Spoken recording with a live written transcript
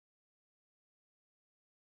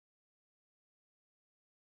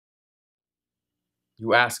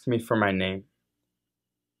You ask me for my name,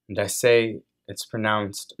 and I say it's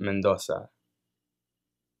pronounced Mendoza.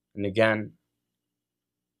 And again,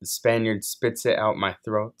 the Spaniard spits it out my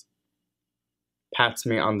throat, pats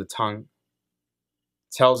me on the tongue,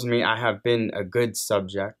 tells me I have been a good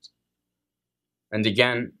subject. And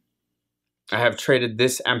again, I have traded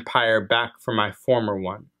this empire back for my former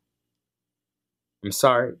one. I'm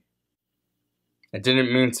sorry. I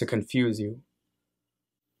didn't mean to confuse you.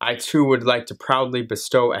 I too would like to proudly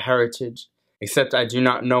bestow a heritage, except I do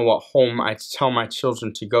not know what home I tell my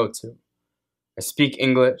children to go to. I speak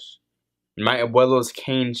English, and my abuelo's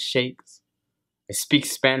cane shakes. I speak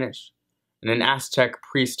Spanish, and an Aztec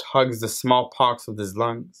priest hugs the smallpox with his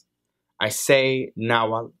lungs. I say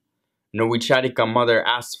Nahuatl, and a Huicharica mother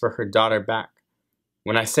asks for her daughter back.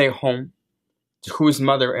 When I say home, to whose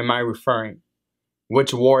mother am I referring?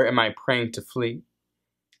 Which war am I praying to flee?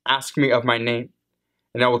 Ask me of my name,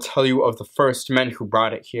 and I will tell you of the first men who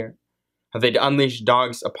brought it here, how they'd unleash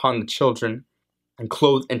dogs upon the children and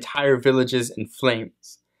clothe entire villages in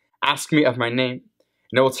flames. Ask me of my name,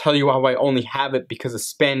 and I will tell you how I only have it because a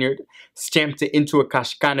Spaniard stamped it into a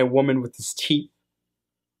Kashkane woman with his teeth.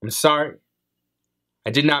 I'm sorry. I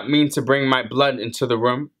did not mean to bring my blood into the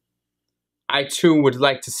room. I too would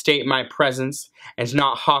like to state my presence and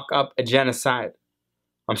not hawk up a genocide.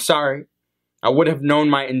 I'm sorry. I would have known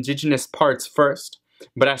my indigenous parts first,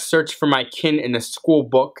 but I searched for my kin in a school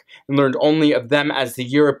book and learned only of them as the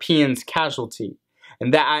European's casualty,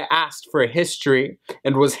 and that I asked for a history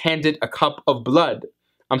and was handed a cup of blood.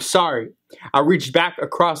 I'm sorry. I reached back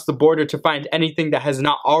across the border to find anything that has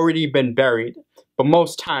not already been buried, but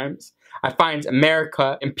most times I find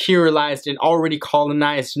America imperialized an already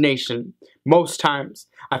colonized nation. Most times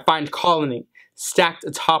I find colony stacked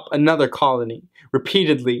atop another colony,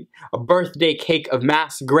 repeatedly, a birthday cake of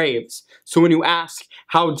mass graves. So when you ask,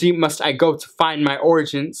 how deep must I go to find my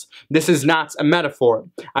origins, this is not a metaphor.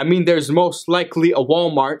 I mean, there's most likely a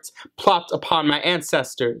Walmart plopped upon my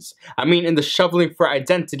ancestors. I mean, in the shoveling for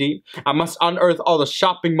identity, I must unearth all the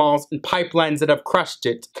shopping malls and pipelines that have crushed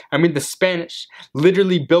it. I mean, the Spanish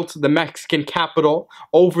literally built the Mexican capital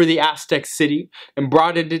over the Aztec city and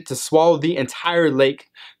broadened it to swallow the entire lake,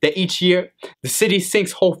 that each year, the city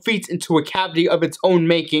sinks whole feet into a cavity of its own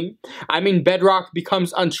making. I mean, bedrock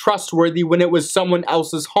becomes untrustworthy when it was someone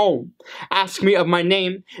else's home. Ask me of my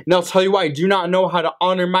name, and I'll tell you I do not know how to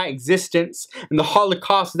honor my existence and the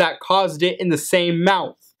Holocaust that caused it in the same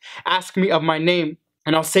mouth. Ask me of my name,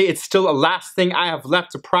 and I'll say it's still a last thing I have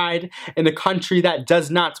left to pride in a country that does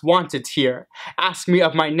not want it here. Ask me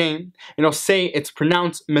of my name, and I'll say it's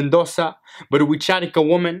pronounced Mendoza, but a Huicharica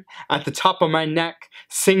woman at the top of my neck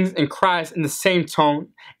sings and cries in the same tone.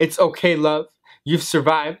 It's okay, love. You've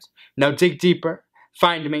survived. Now dig deeper.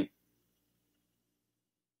 Find me.